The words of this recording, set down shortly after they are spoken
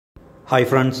Hi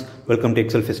friends, welcome to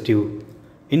Excel Festive.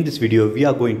 In this video, we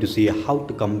are going to see how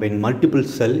to combine multiple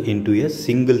cell into a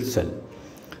single cell.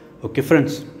 Okay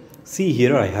friends, see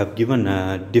here I have given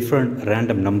different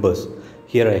random numbers.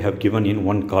 Here I have given in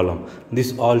one column.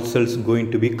 This all cells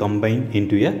going to be combined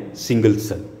into a single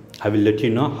cell. I will let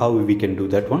you know how we can do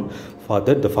that one. For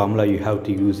that, the formula you have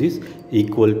to use is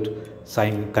equal to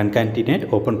sign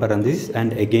concatenate open parenthesis,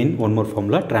 and again one more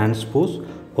formula transpose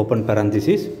open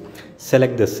parenthesis.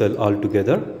 Select the cell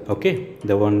altogether, okay,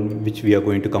 the one which we are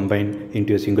going to combine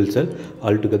into a single cell.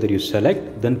 Altogether you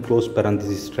select, then close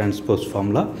parenthesis transpose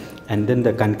formula, and then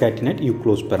the concatenate you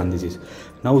close parenthesis.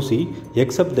 Now see,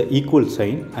 except the equal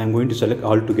sign, I am going to select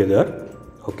altogether.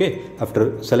 Okay,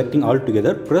 after selecting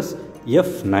altogether, press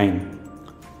F9.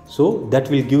 So that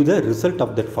will give the result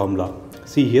of that formula.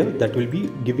 See here, that will be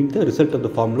giving the result of the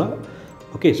formula.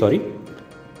 Okay, sorry.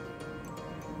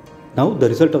 Now the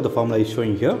result of the formula is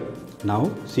showing here.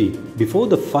 Now see, before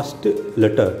the first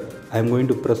letter, I am going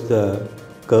to press the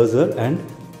cursor and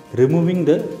removing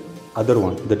the other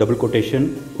one, the double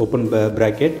quotation, open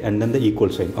bracket, and then the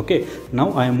equal sign. Okay,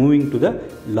 now I am moving to the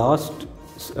last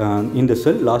in the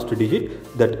cell, last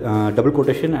digit, that double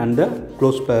quotation and the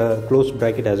close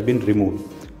bracket has been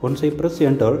removed. Once I press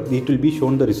enter, it will be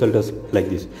shown the result as like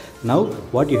this. Now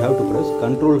what you have to press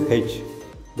Ctrl H,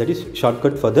 that is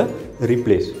shortcut for the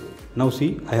replace. Now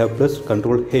see, I have pressed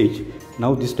Ctrl H.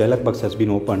 Now this dialog box has been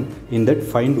opened. In that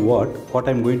find what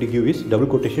I am going to give is double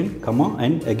quotation, comma,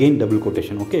 and again double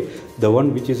quotation. Okay, the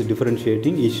one which is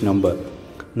differentiating each number.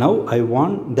 Now I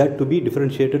want that to be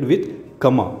differentiated with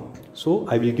comma. So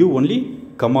I will give only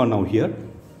comma now here.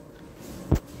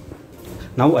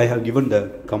 Now I have given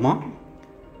the comma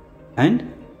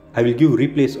and I will give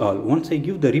replace all. Once I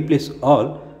give the replace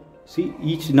all, see,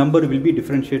 each number will be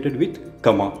differentiated with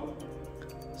comma.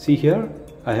 See here,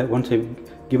 I have once I've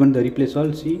given the replace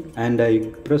all, see, and I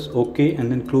press OK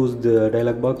and then close the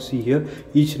dialog box. See here,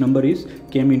 each number is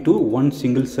came into one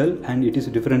single cell and it is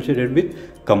differentiated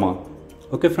with comma.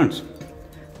 Okay friends,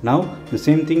 now the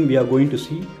same thing we are going to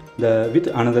see with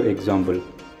another example.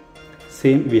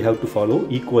 Same we have to follow,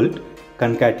 equal,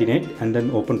 concatenate, and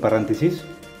then open parenthesis,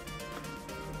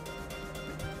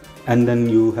 and then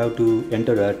you have to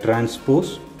enter a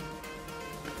transpose.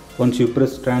 Once you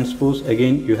press transpose,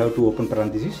 again you have to open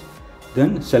parenthesis,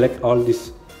 then select all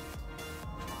this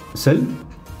cell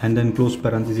and then close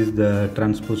parenthesis the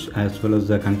transpose as well as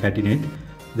the concatenate,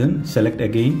 then select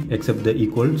again except the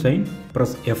equal sign,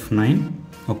 press F9.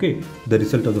 Okay, the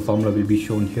result of the formula will be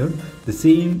shown here. The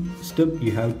same step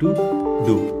you have to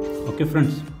do. Okay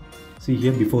friends, see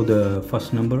here, before the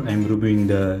first number I am removing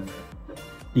the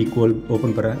equal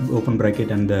open bracket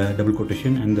and the double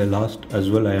quotation, and the last as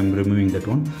well I am removing that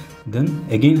one. Then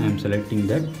again I am selecting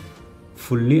that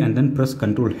fully and then press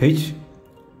Ctrl H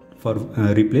for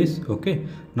replace. Okay,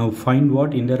 now find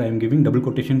what, in there I am giving double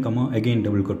quotation, comma, again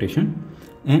double quotation,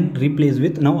 and replace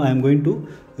with, now I am going to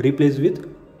replace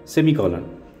with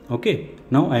semicolon. Okay,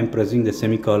 now I am pressing the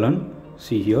semicolon.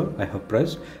 See here, I have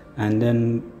pressed, and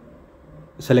then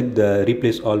select the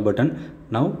replace all button.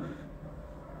 Now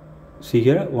see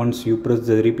here, once you press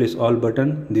the replace all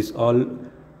button, this all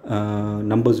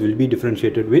numbers will be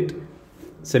differentiated with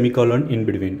semicolon in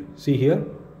between. See here,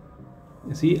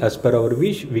 see, as per our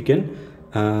wish we can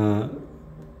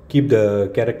keep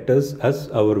the characters as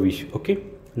our wish. Okay,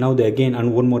 now the again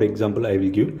and one more example I will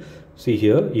give. See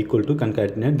here, equal to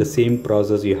concatenate, the same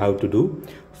process you have to do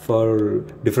for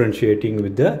differentiating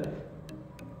with the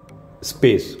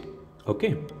space.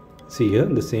 Okay, see here,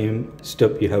 the same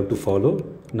step you have to follow.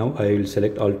 Now I will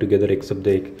select all together except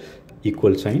the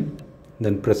equal sign,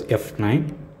 then press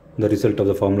F9. The result of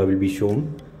the formula will be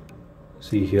shown.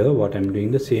 See here what I am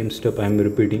doing, the same step I am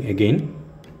repeating again.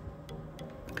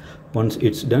 Once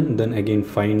it's done, then again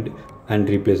find and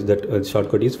replace. That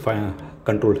shortcut is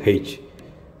Ctrl H.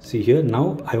 See here,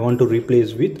 now I want to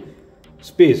replace with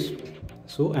space,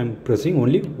 so I am pressing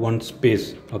only one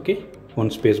space. Okay,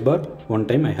 one space bar, one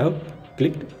time I have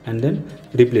clicked, and then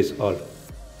replace all.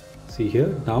 See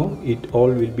here, now it all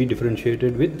will be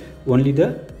differentiated with only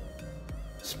the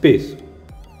space.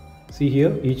 See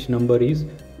here, each number is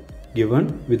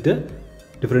given with the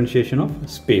differentiation of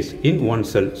space in one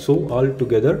cell. So all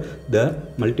together the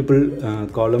multiple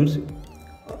columns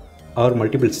or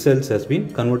multiple cells has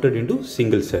been converted into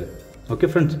single cell. Okay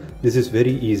friends, this is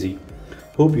very easy.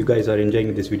 Hope you guys are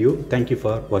enjoying this video. Thank you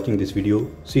for watching this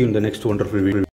video. See you in the next wonderful video.